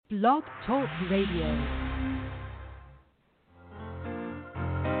Blog Talk Radio.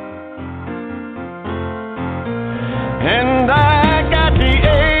 And I got the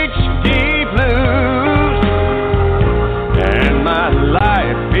HD blues, and my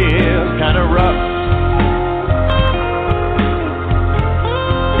life is kind of rough.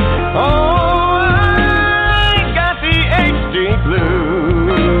 Oh, I got the HD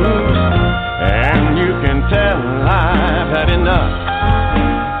blues, and you can tell I've had enough.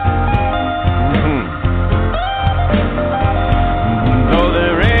 Though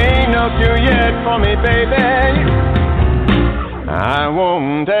there ain't no cure yet for me, baby, I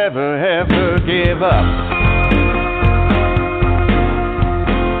won't ever give up.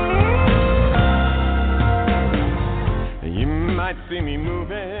 You might see me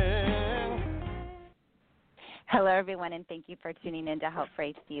moving. Hello, everyone, and thank you for tuning in to Help for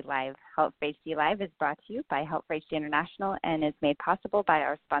HD Live. Help for HD Live is brought to you by Help for HD International and is made possible by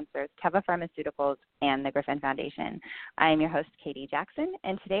our sponsors, Teva Pharmaceuticals and the Griffin Foundation. I am your host, Katie Jackson,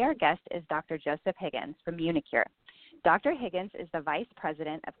 and today our guest is Dr. Joseph Higgins from UniQure. Dr. Higgins is the Vice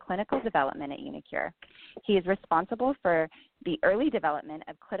President of Clinical Development at UniQure. He is responsible for the early development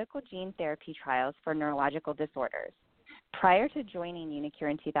of clinical gene therapy trials for neurological disorders. Prior to joining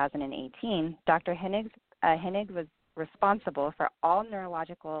UniQure in 2018, Dr. Hennig was responsible for all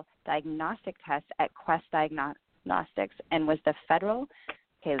neurological diagnostic tests at Quest Diagnostics and was the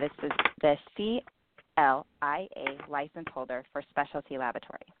CLIA license holder for specialty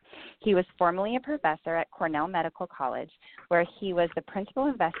laboratory. He was formerly a professor at Cornell Medical College, where he was the principal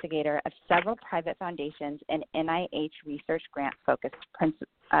investigator of several private foundations and NIH research grant-focused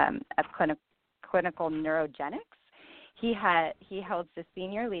of clinical neurogenics. He held the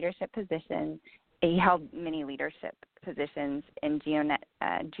senior leadership position. He held many leadership positions in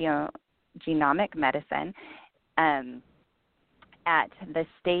genomic medicine at the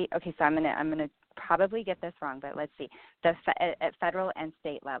state. Okay, so I'm gonna probably get this wrong, but let's see. At federal and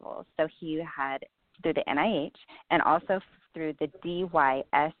state levels. So he had through the NIH and also through the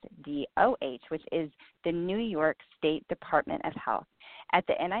DYSDOH, which is the New York State Department of Health. At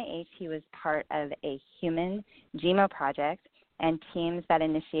the NIH, he was part of a human GMO project and teams that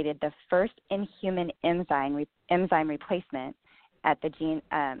initiated the first in-human enzyme replacement at the gene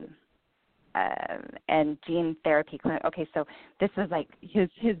therapy clinic. Okay, so this is like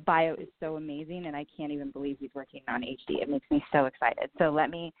his bio is so amazing, and I can't even believe he's working on HD. It makes me so excited. So let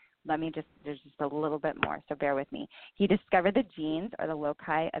me just, there's just a little bit more, so bear with me. He discovered the genes or the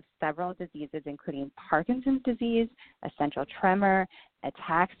loci of several diseases, including Parkinson's disease, essential tremor,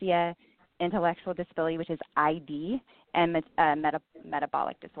 ataxia, intellectual disability, which is ID, and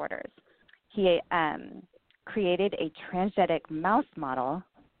metabolic disorders. He created a transgenic mouse model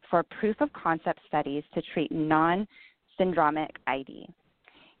for proof of concept studies to treat non-syndromic ID.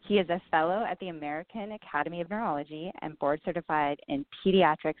 He is a fellow at the American Academy of Neurology and board certified in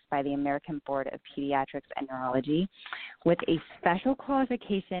pediatrics by the American Board of Pediatrics and Neurology, with a special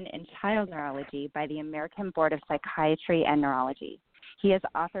qualification in child neurology by the American Board of Psychiatry and Neurology. He has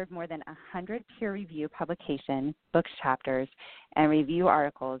authored more than 100 peer-reviewed publications, book chapters, and review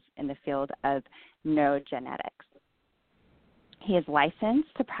articles in the field of neurogenetics. He is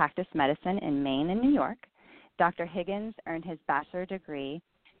licensed to practice medicine in Maine and New York. Dr. Higgins earned his bachelor's degree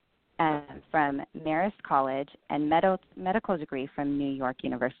from Marist College and medical degree from New York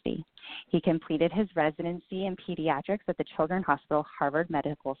University. He completed his residency in pediatrics at the Children's Hospital Harvard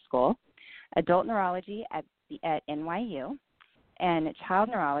Medical School, adult neurology at NYU, and child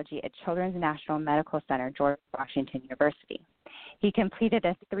neurology at Children's National Medical Center, George Washington University. He completed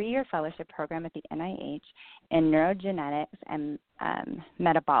a 3-year fellowship program at the NIH in neurogenetics and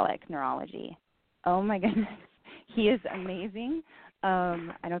metabolic neurology. Oh, my goodness. He is amazing.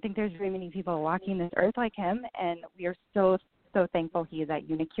 I don't think there's very many people walking this earth like him, and we are so thankful he is at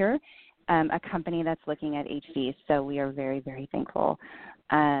UniQure, a company that's looking at HD. So we are very, very thankful.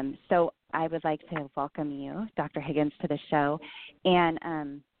 So I would like to welcome you, Dr. Higgins, to the show. And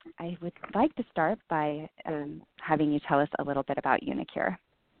I would like to start by having you tell us a little bit about UniQure.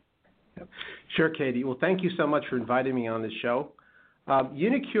 Sure, Katie. Well, thank you so much for inviting me on this show.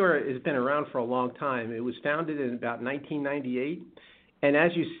 UniQure has been around for a long time. It was founded in about 1998. And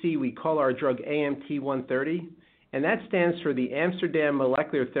as you see, we call our drug AMT-130. And that stands for the Amsterdam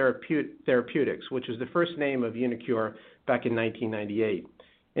Molecular Therapeutics, which was the first name of UniQure back in 1998.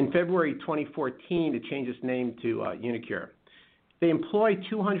 In February 2014, it changed its name to UniQure. They employ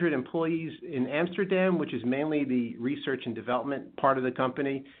 200 employees in Amsterdam, which is mainly the research and development part of the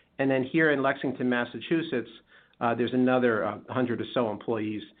company. And then here in Lexington, Massachusetts, there's another 100 or so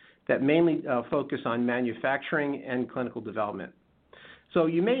employees that mainly focus on manufacturing and clinical development. So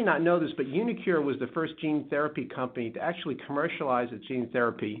you may not know this, but UniQure was the first gene therapy company to actually commercialize a gene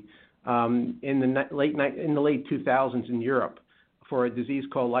therapy in the late 2000s in Europe for a disease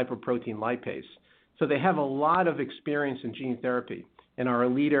called lipoprotein lipase. So they have a lot of experience in gene therapy and are a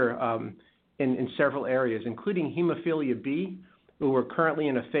leader in several areas, including hemophilia B, who are currently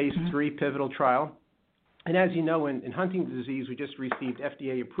in a phase 3 pivotal trial. And as you know, in Huntington's disease, we just received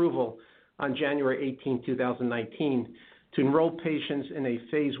FDA approval on January 18, 2019, to enroll patients in a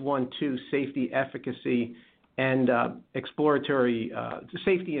phase 1/2 safety, efficacy, and exploratory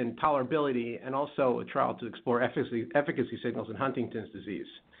safety and tolerability, and also a trial to explore efficacy signals in Huntington's disease.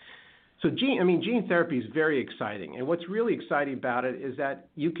 So gene therapy is very exciting, and what's really exciting about it is that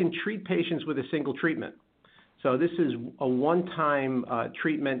you can treat patients with a single treatment. So this is a one-time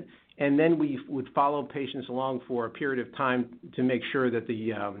treatment, and then we would follow patients along for a period of time to make sure that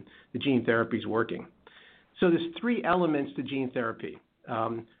the gene therapy is working. So there's 3 elements to gene therapy.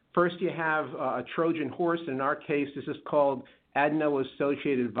 First, you have a Trojan horse. In our case, this is called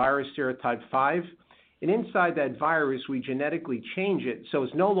adeno-associated virus serotype 5. And inside that virus, we genetically change it so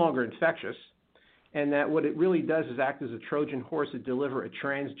it's no longer infectious, and that what it really does is act as a Trojan horse to deliver a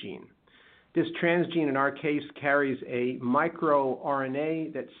transgene. This transgene, in our case, carries a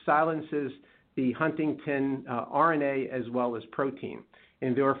microRNA that silences the Huntington RNA as well as protein,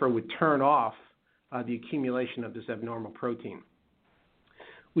 and therefore would turn off the accumulation of this abnormal protein.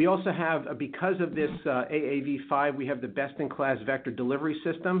 We also have, because of this AAV5, we have the best-in-class vector delivery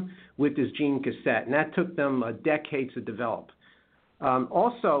system with this gene cassette, and that took them decades to develop.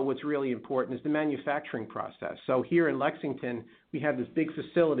 Also, what's really important is the manufacturing process. So here in Lexington, we have this big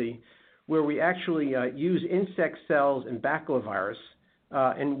facility where we actually use insect cells and baculovirus,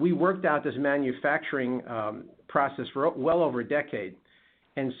 and we worked out this manufacturing process for well over a decade.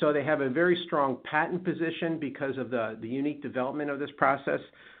 And so they have a very strong patent position because of the unique development of this process,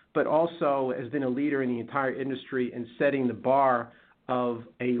 but also has been a leader in the entire industry in setting the bar of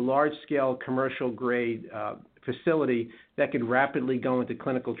a large-scale commercial-grade facility that could rapidly go into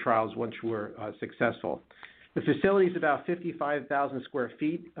clinical trials once we're successful. The facility is about 55,000 square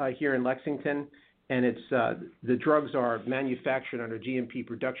feet here in Lexington, and the drugs are manufactured under GMP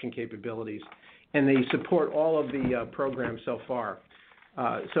production capabilities, and they support all of the programs so far.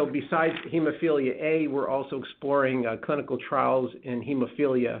 So besides hemophilia A, we're also exploring clinical trials in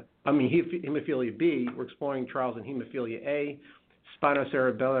hemophilia B. We're exploring trials in hemophilia A,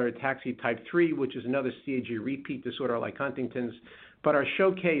 spinocerebellar ataxia type 3, which is another CAG repeat disorder like Huntington's. But our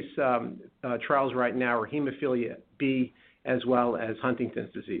showcase trials right now are hemophilia B as well as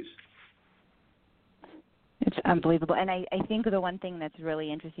Huntington's disease. It's unbelievable. And I think the one thing that's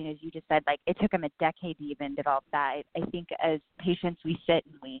really interesting is you just said, like, it took them a decade to even develop that. I think as patients we sit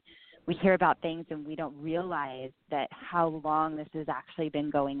and we hear about things and we don't realize that how long this has actually been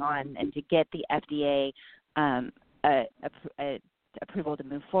going on, and to get the FDA approval to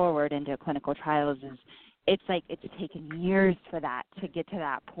move forward into clinical trials it's taken years for that to get to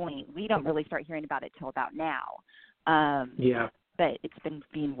that point. We don't really start hearing about it till about now. But it's been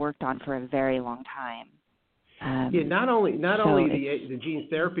being worked on for a very long time. Not only the gene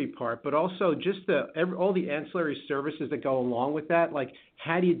therapy part, but also just all the ancillary services that go along with that, like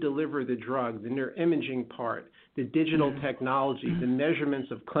how do you deliver the drug, the neuroimaging part, the digital technology, the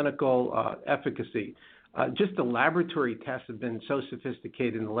measurements of clinical efficacy. Just the laboratory tests have been so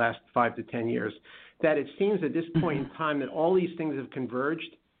sophisticated in the last 5 to 10 years that it seems at this point in time that all these things have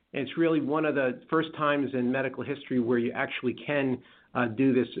converged, and it's really one of the first times in medical history where you actually can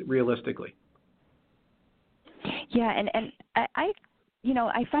do this realistically. Yeah, and I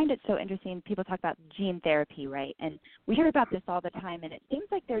find it so interesting. People talk about gene therapy, right? And we hear about this all the time, and it seems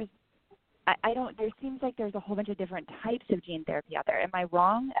like there seems like there's a whole bunch of different types of gene therapy out there. Am I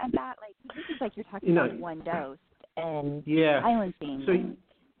wrong at that? Like, it seems like you're talking about one dose and silencing. So,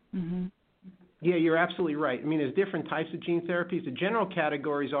 yeah, you're absolutely right. I mean, there's different types of gene therapies. The general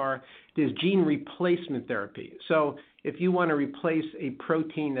categories are there's gene replacement therapy. So if you want to replace a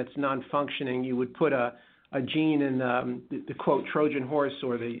protein that's non-functioning, you would put a gene in the quote Trojan horse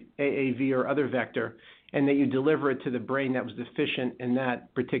or the AAV or other vector, and that you deliver it to the brain that was deficient in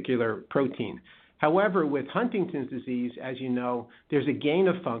that particular protein. However, with Huntington's disease, as you know, there's a gain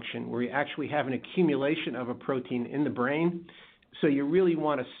of function where you actually have an accumulation of a protein in the brain. So you really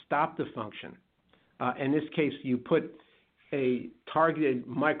want to stop the function. In this case, you put a targeted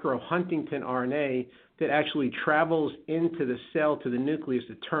micro-Huntington RNA that actually travels into the cell to the nucleus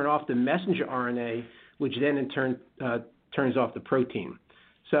to turn off the messenger RNA, which then in turn turns off the protein.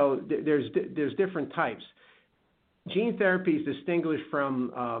 So there's different types. gene therapy is distinguished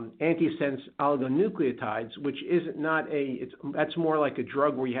from antisense oligonucleotides, which is not that's more like a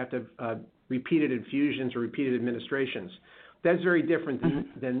drug where you have to have repeated infusions or repeated administrations. That's very different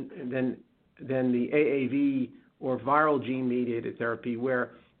than the AAV or viral gene-mediated therapy,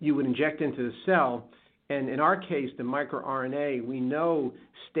 where you would inject into the cell, and in our case, the microRNA, we know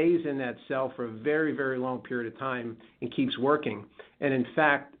stays in that cell for a very, very long period of time and keeps working. And in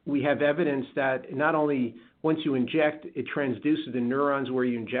fact, we have evidence that not only once you inject, it transduces the neurons where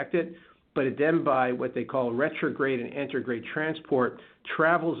you inject it, but it then, by what they call retrograde and anterograde transport,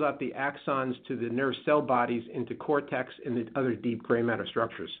 travels up the axons to the nerve cell bodies into cortex and the other deep gray matter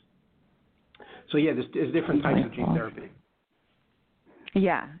structures. So yeah, there's different types of gene therapy.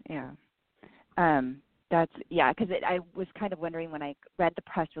 Yeah. Because I was kind of wondering when I read the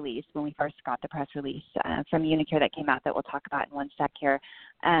press release, when we first got the press release from UniQure that came out that we'll talk about in one sec here.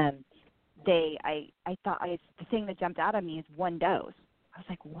 I thought the thing that jumped out at me is one dose. I was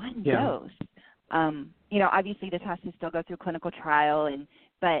like, one dose. Obviously this has to still go through clinical trial,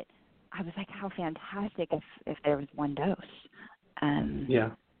 but I was like, how fantastic if there was one dose.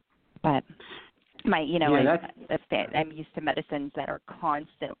 But I'm used to medicines that are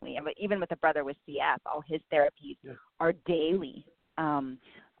constantly, even with a brother with CF, all his therapies are daily.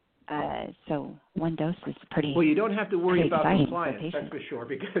 So one dose is pretty. Well, you don't have to worry about compliance, that's for sure,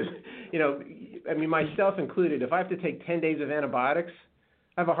 because, myself included, if I have to take 10 days of antibiotics,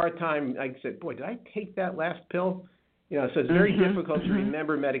 I have a hard time. I said, boy, did I take that last pill? So it's very difficult to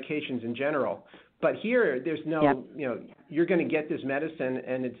remember medications in general. But here, there's no, you're going to get this medicine,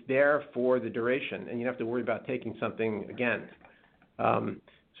 and it's there for the duration, and you don't have to worry about taking something again.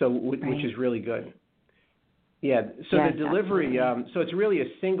 Which is really good. Yeah. So the delivery, so it's really a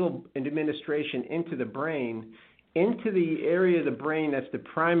single administration into the brain, into the area of the brain that's the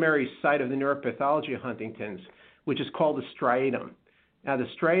primary site of the neuropathology of Huntington's, which is called the striatum. Now, the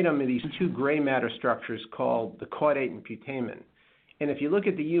striatum are these two gray matter structures called the caudate and putamen. And if you look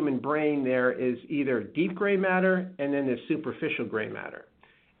at the human brain, there is either deep gray matter and then there's superficial gray matter.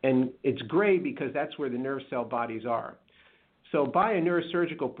 And it's gray because that's where the nerve cell bodies are. So by a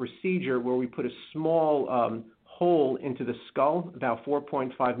neurosurgical procedure where we put a small hole into the skull, about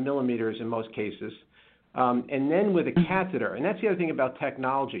 4.5 millimeters in most cases, and then with a catheter, and that's the other thing about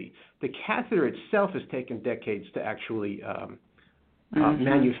technology. The catheter itself has taken decades to actually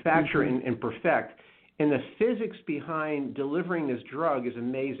manufacture and perfect. And the physics behind delivering this drug is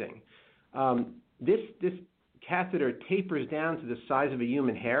amazing. This catheter tapers down to the size of a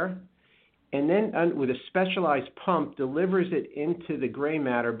human hair, and then with a specialized pump delivers it into the gray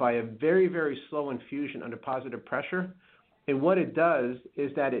matter by a very, very slow infusion under positive pressure. And what it does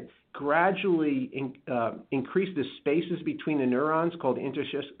is that it gradually increases the spaces between the neurons called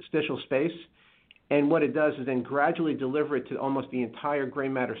interstitial space. And what it does is then gradually deliver it to almost the entire gray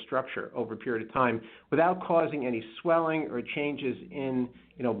matter structure over a period of time without causing any swelling or changes in,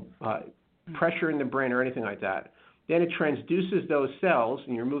 pressure in the brain or anything like that. Then it transduces those cells,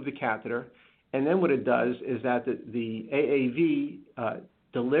 and you remove the catheter. And then what it does is that the AAV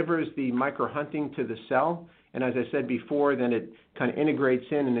delivers the microhunting to the cell. And as I said before, then it kind of integrates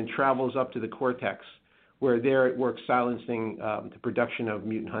in and then travels up to the cortex, where there it works silencing the production of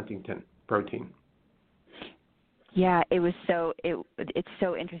mutant Huntington protein. Yeah, it's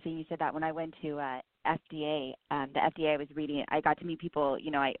so interesting you said that. When I went to FDA, the FDA I was reading, I got to meet people,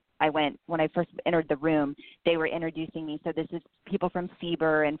 I went, when I first entered the room, they were introducing me. So this is people from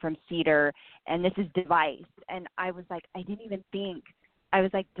CBER and from CEDAR, and this is device. And I was like, I didn't even think, I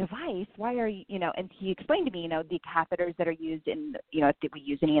was like, device? Why are you, and he explained to me, the catheters that are used in, if we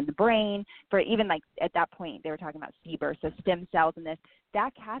use any in the brain, for even like at that point, they were talking about CBER, so stem cells and this.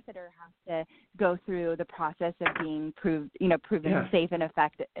 That catheter has to go through the process of being proven safe and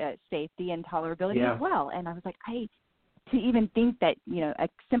safety and tolerability as well. And I was like, to even think that, a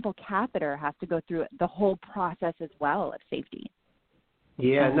simple catheter has to go through the whole process as well of safety.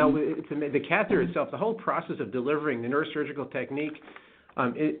 Yeah, it's the catheter itself, the whole process of delivering the neurosurgical technique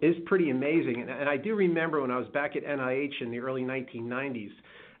is pretty amazing. And I do remember when I was back at NIH in the early 1990s,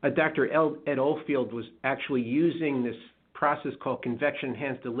 Dr. Ed Oldfield was actually using this process called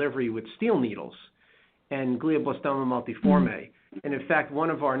convection-enhanced delivery with steel needles and glioblastoma multiforme. And in fact,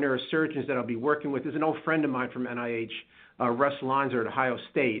 one of our neurosurgeons that I'll be working with is an old friend of mine from NIH, Russ Lonzer at Ohio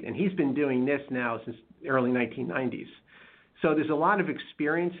State, and he's been doing this now since the early 1990s. So there's a lot of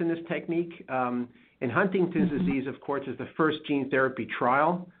experience in this technique. And Huntington's disease, of course, is the first gene therapy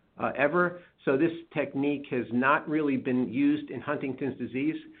trial ever. So this technique has not really been used in Huntington's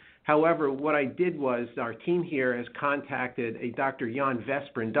disease. However, what I did was our team here has contacted a Dr. Jan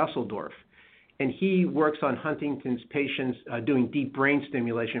Vesper in Dusseldorf. and he works on Huntington's patients doing deep brain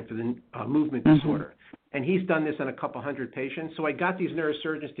stimulation for the movement disorder. And he's done this on a couple hundred patients. So I got these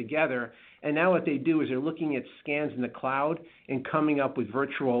neurosurgeons together, and now what they do is they're looking at scans in the cloud and coming up with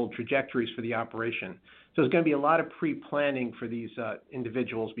virtual trajectories for the operation. So there's going to be a lot of pre-planning for these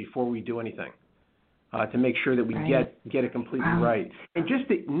individuals before we do anything to make sure that we get it completely right. And just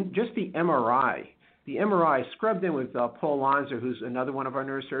the MRI. The MRI scrubbed in with Paul Lanzer, who's another one of our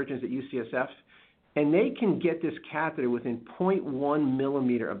neurosurgeons at UCSF, and they can get this catheter within 0.1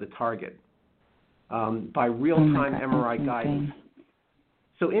 millimeter of the target by real-time MRI guidance.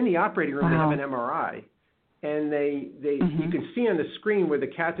 So in the operating room, they have an MRI, and you can see on the screen where the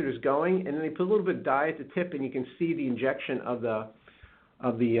catheter is going, and then they put a little bit of dye at the tip, and you can see the injection of the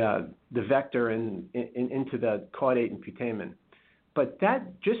vector into the caudate and putamen. But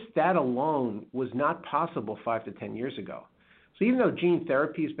that alone was not possible 5 to 10 years ago. So even though gene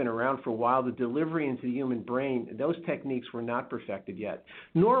therapy has been around for a while, the delivery into the human brain, those techniques were not perfected yet,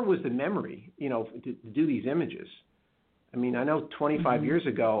 nor was the memory, to do these images. I mean, I know 25 years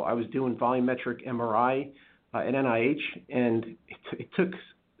ago, I was doing volumetric MRI at NIH, and it took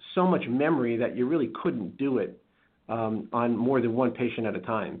so much memory that you really couldn't do it on more than one patient at a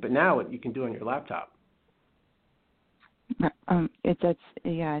time. But now you can do it on your laptop.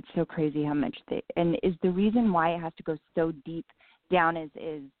 It's so crazy how much and is the reason why it has to go so deep down is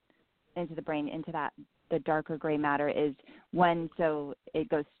into the brain, into the darker gray matter, is so it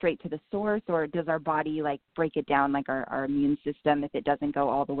goes straight to the source, or does our body break it down like our immune system if it doesn't go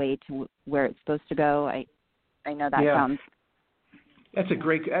all the way to where it's supposed to go? I know that sounds. That's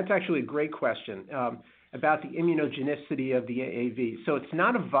actually a great question. About the immunogenicity of the AAV. So it's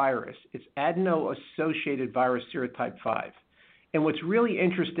not a virus. It's adeno-associated virus serotype 5. And what's really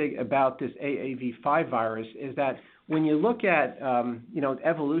interesting about this AAV5 virus is that when you look at,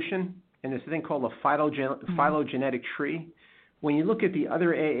 evolution and this thing called a phylogenetic tree, when you look at the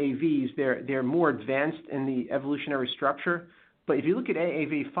other AAVs, they're more advanced in the evolutionary structure. But if you look at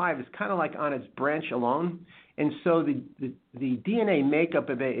AAV5, it's kind of like on its branch alone. And so the DNA makeup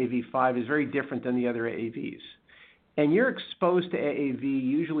of AAV5 is very different than the other AAVs. And you're exposed to AAV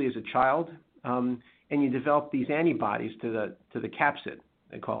usually as a child, and you develop these antibodies to the capsid,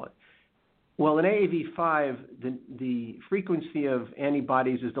 they call it. Well, in AAV5, the frequency of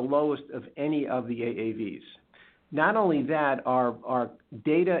antibodies is the lowest of any of the AAVs. Not only that, our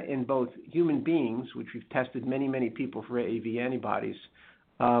data in both human beings, which we've tested many people for AAV antibodies,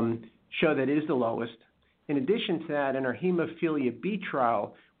 show that it is the lowest. In addition to that, in our hemophilia B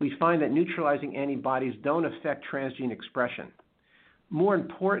trial, we find that neutralizing antibodies don't affect transgene expression. More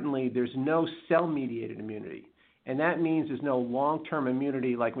importantly, there's no cell-mediated immunity. And that means there's no long-term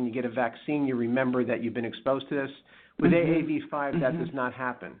immunity, like when you get a vaccine, you remember that you've been exposed to this. With AAV5, that does not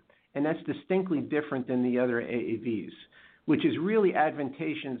happen. And that's distinctly different than the other AAVs, which is really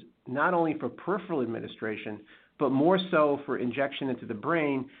advantageous not only for peripheral administration, but more so for injection into the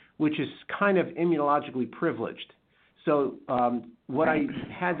brain, which is kind of immunologically privileged. So we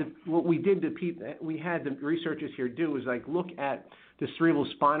had the researchers here do is look at the cerebral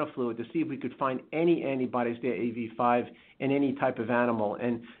spinal fluid to see if we could find any antibodies to AAV5 in any type of animal,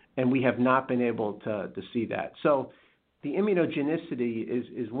 and we have not been able to see that. So the immunogenicity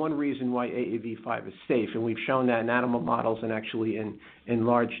is one reason why AAV5 is safe, and we've shown that in animal models and actually in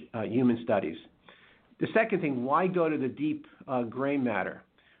large human studies. The second thing, why go to the deep gray matter?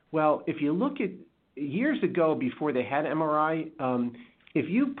 Well, if you look at years ago before they had MRI, if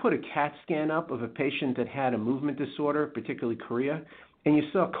you put a CAT scan up of a patient that had a movement disorder, particularly chorea, and you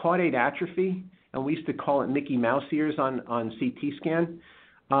saw caudate atrophy, and we used to call it Mickey Mouse ears on CT scan,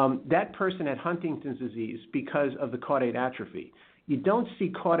 that person had Huntington's disease because of the caudate atrophy. You don't see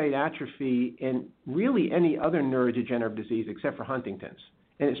caudate atrophy in really any other neurodegenerative disease except for Huntington's,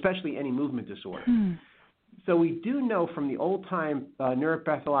 and especially any movement disorder. So we do know from the old-time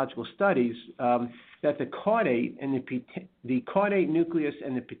neuropathological studies that the caudate and the caudate nucleus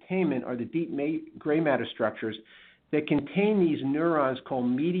and the putamen are the deep gray matter structures that contain these neurons called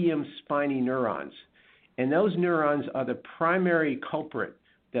medium spiny neurons. And those neurons are the primary culprit,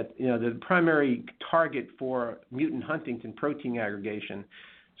 the primary target for mutant Huntington protein aggregation.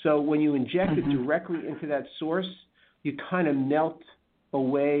 So when you inject it directly into that source, you kind of melt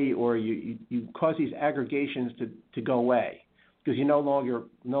away, or you cause these aggregations to go away because you're no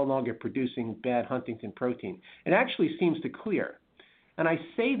longer producing bad Huntington protein. It actually seems to clear. And I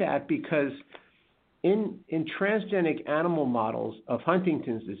say that because in transgenic animal models of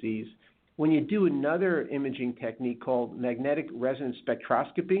Huntington's disease, when you do another imaging technique called magnetic resonance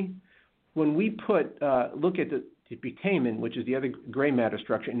spectroscopy, when we look at the putamen, which is the other gray matter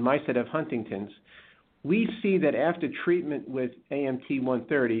structure, in mice that have Huntington's, we see that after treatment with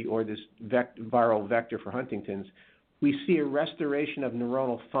AMT-130, or this viral vector for Huntington's, we see a restoration of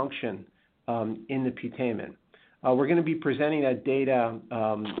neuronal function in the putamen. We're going to be presenting that data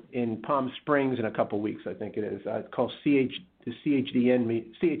in Palm Springs in a couple of weeks, I think it is. It's called the CHDN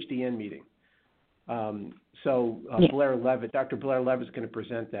meeting. Blair Levitt, Dr. Blair Levitt is going to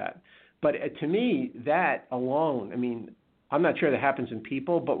present that. But to me, that alone, I mean, I'm not sure that happens in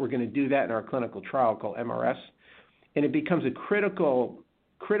people, but we're going to do that in our clinical trial called MRS. And it becomes a critical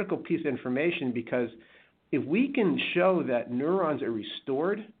piece of information, because if we can show that neurons are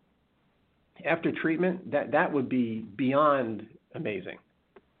restored after treatment, that would be beyond amazing.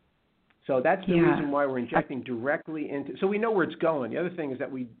 So that's the reason why we're injecting directly into, so we know where it's going. The other thing is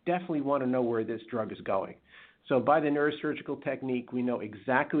that we definitely want to know where this drug is going. So by the neurosurgical technique, we know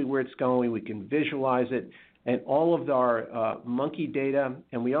exactly where it's going. We can visualize it. And all of our monkey data,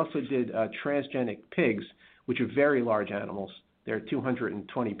 and we also did transgenic pigs, which are very large animals. They're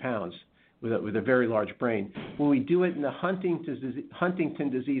 220 pounds with a very large brain. When we do it in the Huntington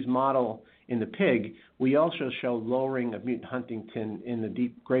disease model in the pig, we also show lowering of mutant Huntingtin in the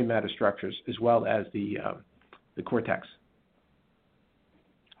deep gray matter structures as well as the cortex.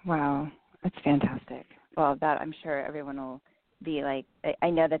 Wow, that's fantastic. Well, that I'm sure everyone will be like, I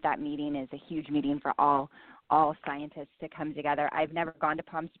know that meeting is a huge meeting for all scientists to come together. I've never gone to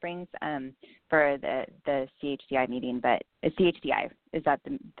Palm Springs for the CHDI meeting, but CHDI, is that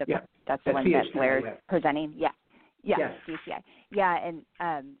that's the one CHDI, that Blair's presenting? Yeah. Yes. CHDI. Yeah, and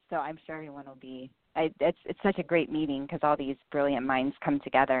so I'm sure everyone will be. It's such a great meeting because all these brilliant minds come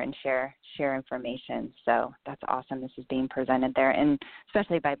together and share information. So that's awesome. This is being presented there, and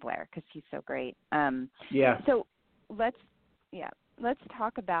especially by Blair because he's so great. So let's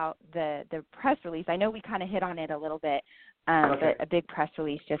talk about the press release. I know we kind of hit on it a little bit, but a big press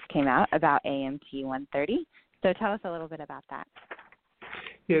release just came out about AMT-130. So tell us a little bit about that.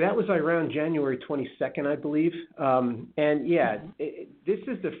 Yeah, that was around January 22nd, I believe. This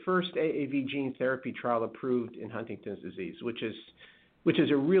is the first AAV gene therapy trial approved in Huntington's disease, which is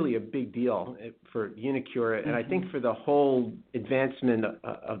really a big deal for UniQure, and I think for the whole advancement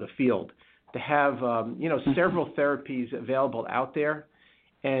of the field to have several therapies available out there.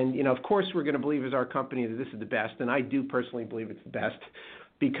 And of course we're going to believe as our company that this is the best, and I do personally believe it's the best,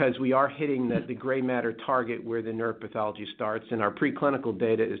 because we are hitting the gray matter target where the neuropathology starts, and our preclinical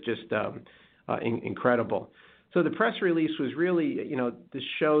data is just incredible. So the press release was really, to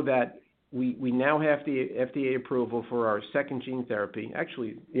show that we now have the FDA approval for our second gene therapy.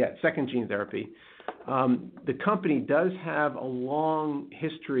 Second gene therapy. The company does have a long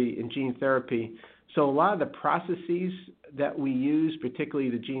history in gene therapy, so a lot of the processes that we use, particularly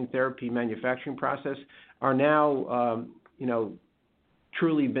the gene therapy manufacturing process, are now,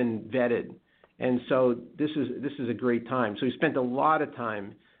 truly been vetted, and so this is a great time. So we spent a lot of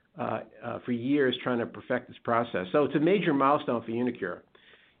time for years trying to perfect this process. So it's a major milestone for UniQure,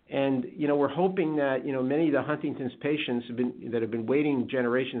 and we're hoping that many of the Huntington's patients that have been waiting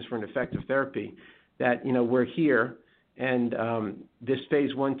generations for an effective therapy, that we're here, and this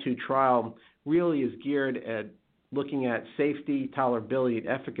phase 1/2 trial really is geared at looking at safety, tolerability, and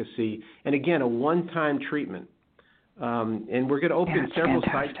efficacy, and again a one-time treatment. And we're going to open several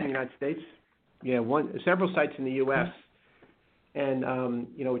sites in the United States. Several sites in the U.S. And,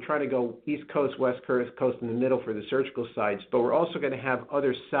 we try to go East Coast, West Coast in the middle for the surgical sites. But we're also going to have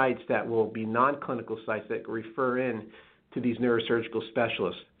other sites that will be non-clinical sites that refer in to these neurosurgical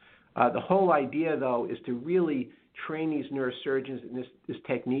specialists. The whole idea, though, is to really train these neurosurgeons in this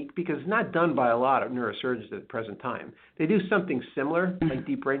technique, because it's not done by a lot of neurosurgeons at the present time. They do something similar, like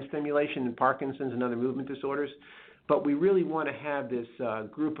deep brain stimulation in Parkinson's and other movement disorders. But we really want to have this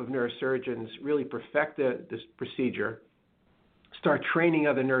group of neurosurgeons really perfect this procedure, start training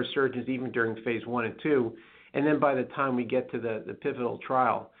other neurosurgeons even during phase 1 and 2, and then by the time we get to the pivotal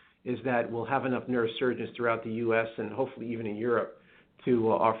trial, is that we'll have enough neurosurgeons throughout the U.S. and hopefully even in Europe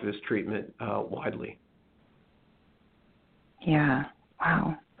to offer this treatment widely. Yeah,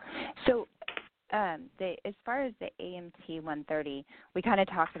 wow. So as far as the AMT-130, we kind of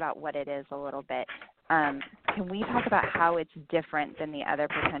talked about what it is a little bit. Can we talk about how it's different than the other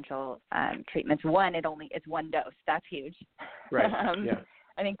potential treatments? One, it's one dose. That's huge. Right.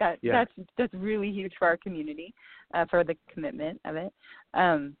 I think that's really huge for our community, for the commitment of it.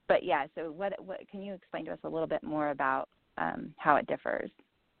 So what can you explain to us a little bit more about how it differs?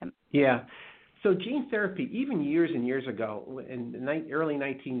 So gene therapy, even years and years ago, in the early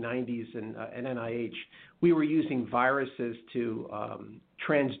 1990s and at NIH, we were using viruses to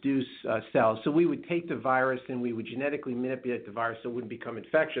transduce cells. So we would take the virus and we would genetically manipulate the virus so it wouldn't become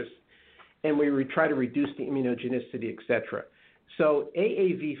infectious, and we would try to reduce the immunogenicity, et cetera. So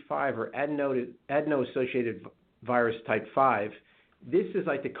AAV5, or adeno-associated virus type 5, this is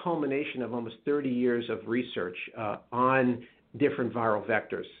like the culmination of almost 30 years of research on different viral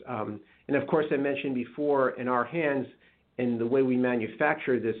vectors. And of course, I mentioned before, in our hands, in the way we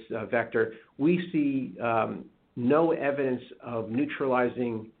manufacture this vector, we see no evidence of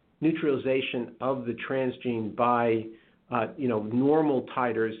neutralization of the transgene by normal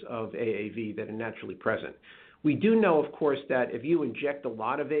titers of AAV that are naturally present. We do know, of course, that if you inject a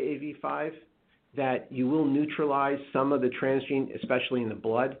lot of AAV5, that you will neutralize some of the transgene, especially in the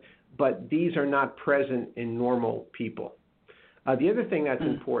blood, but these are not present in normal people. The other thing that's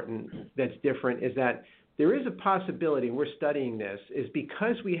important, that's different, is that there is a possibility, and we're studying this, is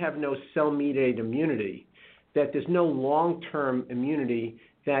because we have no cell-mediated immunity, that there's no long-term immunity,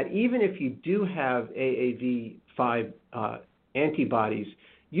 that even if you do have AAV5 antibodies,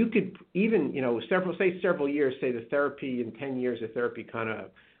 you could even, several years, say the therapy, in 10 years the therapy kind of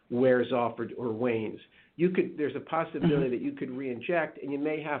wears off or wanes. There's a possibility that you could re-inject, and you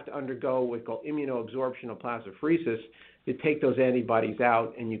may have to undergo what's called immunoabsorption or plasmapheresis to take those antibodies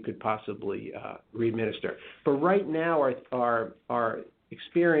out, and you could possibly re-administer. But right now, our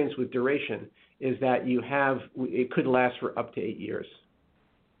experience with duration is that it could last for up to 8 years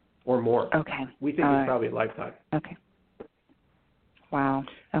or more. Okay. We think it's probably a lifetime. Okay. Wow.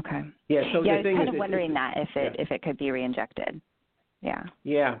 Okay. Yeah. So I the thing was kind is, of wondering if it could be re-injected. Yeah.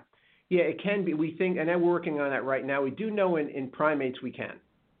 Yeah. Yeah, it can be. We think, and we're working on that right now. We do know in primates we can.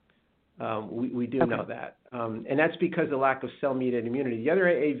 We do know that. And that's because of the lack of cell-mediated immunity. The other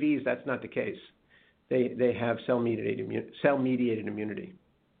AAVs, that's not the case. They have cell-mediated immunity.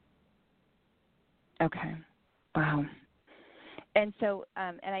 Okay. Wow. And so,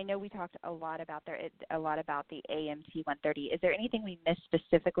 and I know we talked a lot about the AMT-130. Is there anything we missed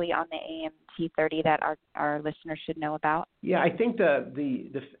specifically on the AMT-30 that our listeners should know about? Yeah, I think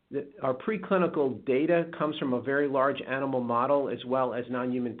our preclinical data comes from a very large animal model, as well as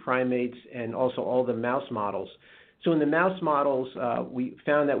non-human primates and also all the mouse models. So in the mouse models, we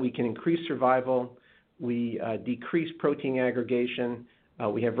found that we can increase survival, we decrease protein aggregation,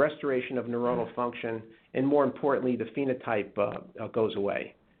 we have restoration of neuronal function, and more importantly, the phenotype goes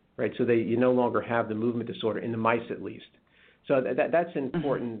away, right? So you no longer have the movement disorder, in the mice at least. So that's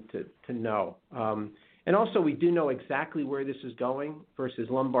important to know. And also, we do know exactly where this is going versus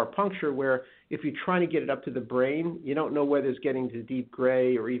lumbar puncture, where if you're trying to get it up to the brain, you don't know whether it's getting to deep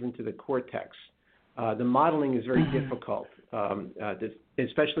gray or even to the cortex. The modeling is very difficult,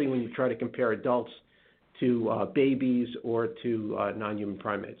 especially when you try to compare adults to babies or to non-human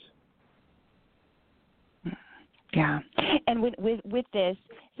primates. Yeah, and with this,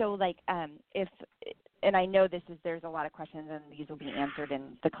 so like and I know there's a lot of questions, and these will be answered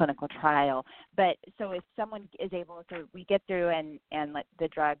in the clinical trial. But so if someone is able to, we get through and the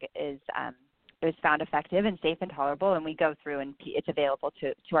drug is found effective and safe and tolerable, and we go through and it's available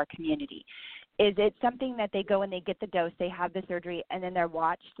to our community. Is it something that they go and they get the dose, they have the surgery, and then they're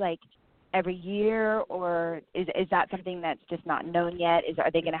watched like every year, or is that something that's just not known yet?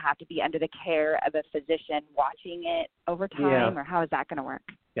 Are they going to have to be under the care of a physician watching it over time, or how is that going to work?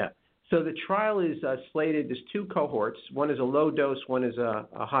 Yeah. So the trial is slated. There's two cohorts. One is a low dose. One is a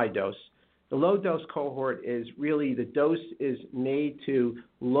high dose. The low dose cohort is really, the dose is made to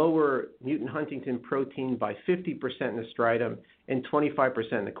lower mutant huntingtin protein by 50% in the striatum and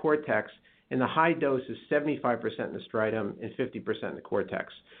 25% in the cortex. And the high dose is 75% in the striatum and 50% in the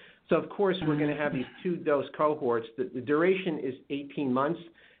cortex. So, of course, we're going to have these two dose cohorts. The duration is 18 months.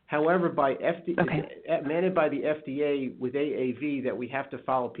 However, mandated by the FDA with AAV that we have to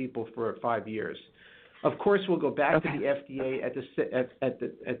follow people for 5 years. Of course, we'll go back to the FDA at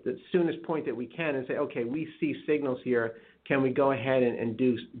the soonest point that we can and say, okay, we see signals here. Can we go ahead and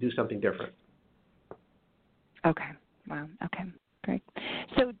do something different? Okay. Wow. Okay. Great.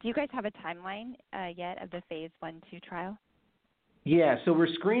 So, do you guys have a timeline yet of the phase 1/2 trial? Yeah, so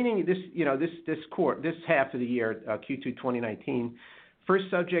we're screening this half of the year, Q2 2019. First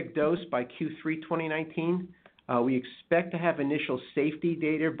subject dose by Q3 2019. We expect to have initial safety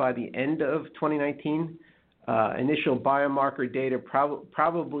data by the end of 2019. Initial biomarker data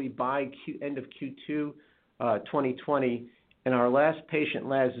probably by end of Q2 2020. And our last patient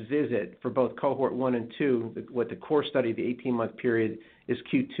last visit for both cohort 1 and 2, what the core study, the 18-month period, is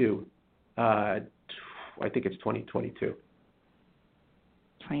Q2. I think it's 2022.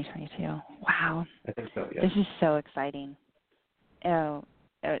 2022. Wow. I think so, yeah. This is so exciting.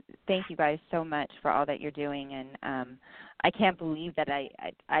 Thank you guys so much for all that you're doing, and I can't believe that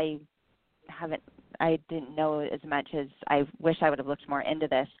I didn't know as much as I wish I would have looked more into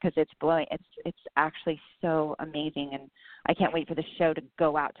this, because it's actually so amazing, and I can't wait for the show to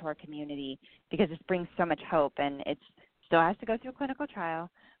go out to our community, because this brings so much hope, and it still has to go through a clinical trial,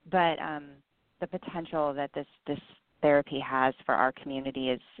 but the potential that this therapy has for our community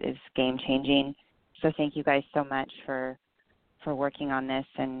is game changing. So thank you guys so much for working on this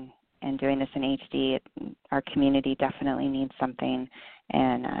and doing this in HD. Our community definitely needs something,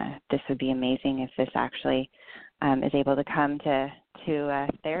 and this would be amazing if this actually is able to come to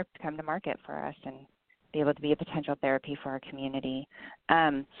market for us and be able to be a potential therapy for our community.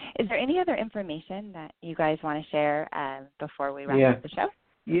 Is there any other information that you guys want to share before we wrap up the show?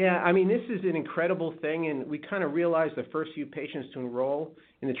 Yeah, I mean, this is an incredible thing, and we kind of realized the first few patients to enroll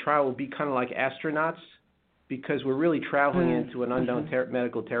in the trial will be kind of like astronauts, because we're really traveling into an unknown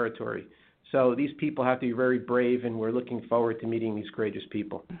medical territory. So these people have to be very brave, and we're looking forward to meeting these courageous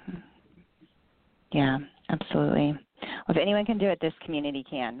people. Yeah, absolutely. Well, if anyone can do it, this community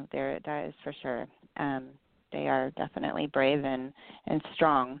can. That is for sure. They are definitely brave and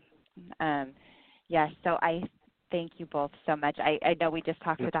strong. So I thank you both so much. I know we just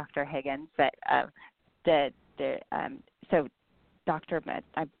talked to Dr. Higgins, but so Dr.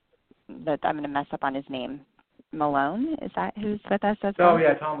 I'm going to mess up on his name. Malone, is that who's with us as well? Oh,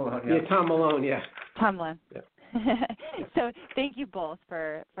 yeah, Tom Malone. Yeah, Tom Malone, yeah. Tom Malone. Yeah. So thank you both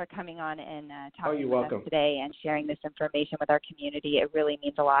for coming on and talking welcome. us today and sharing this information with our community. It really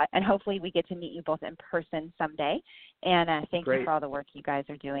means a lot. And hopefully we get to meet you both in person someday. And thank you for all the work you guys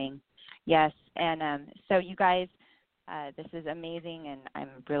are doing. Yes. And so you guys, this is amazing, and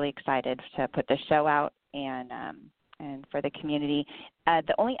I'm really excited to put the show out and for the community.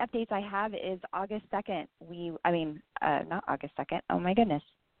 The only updates I have is August 2nd. Not August 2nd. Oh, my goodness.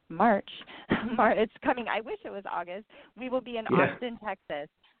 March. It's coming. I wish it was August. We will be in Austin, Texas.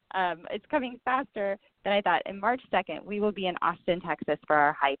 It's coming faster than I thought. And March 2nd, we will be in Austin, Texas for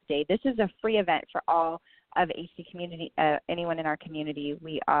our Hype Day. This is a free event for all of HD community, anyone in our community.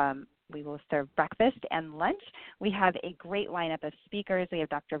 We will serve breakfast and lunch. We have a great lineup of speakers. We have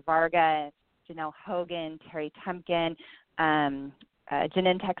Dr. Varga, Janelle Hogan, Terry Tumpkin,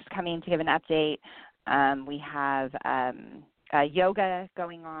 Janine Tex coming to give an update. We have yoga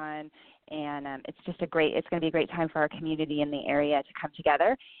going on, and it's going to be a great time for our community in the area to come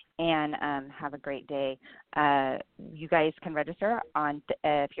together and have a great day. You guys can register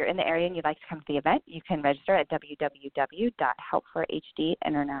if you're in the area and you'd like to come to the event, you can register at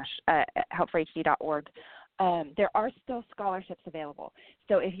www.helpforhd.org. There are still scholarships available.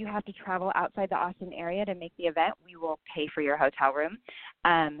 So if you have to travel outside the Austin area to make the event, we will pay for your hotel room.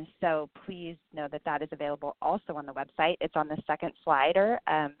 So please know that is available also on the website. It's on the second slider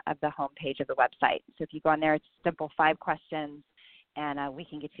of the homepage of the website. So if you go on there, it's simple 5 questions, and we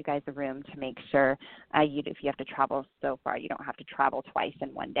can get you guys a room to make sure if you have to travel so far, you don't have to travel twice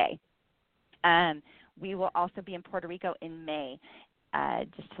in one day. We will also be in Puerto Rico in May.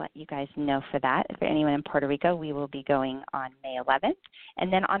 Just to let you guys know for that. If anyone in Puerto Rico, we will be going on May 11th.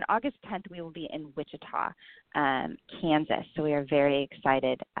 And then on August 10th, we will be in Wichita, Kansas. So we are very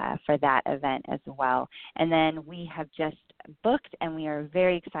excited for that event as well. And then we have just booked, and we are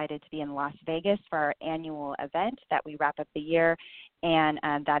very excited to be in Las Vegas for our annual event that we wrap up the year. And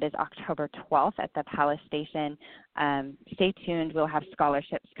that is October 12th at the Palace Station. Stay tuned. We'll have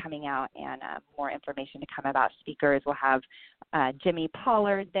scholarships coming out and more information to come about speakers. We'll have Jimmy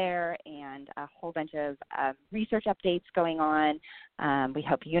Pollard there and a whole bunch of research updates going on. We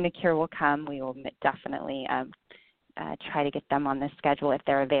hope UniQure will come. We will definitely try to get them on the schedule if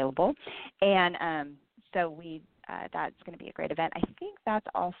they're available. And so that's going to be a great event. I think that's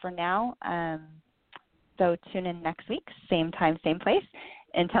all for now. So tune in next week, same time, same place.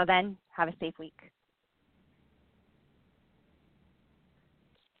 Until then, have a safe week.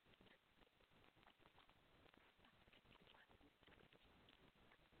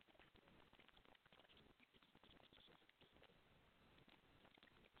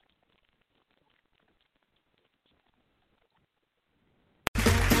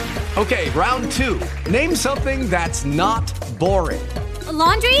 Okay, round 2. Name something that's not boring. A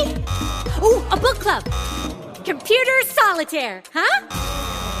laundry? Ooh, a book club. Computer solitaire, huh?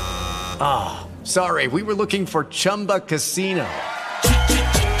 Ah, sorry, we were looking for Chumba Casino.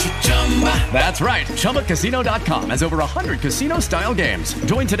 That's right, ChumbaCasino.com has over 100 casino-style games.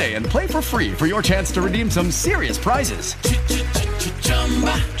 Join today and play for free for your chance to redeem some serious prizes.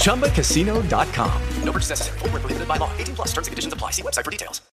 ChumbaCasino.com. No purchase necessary. Void where prohibited by law. 18+ terms and conditions apply. See website for details.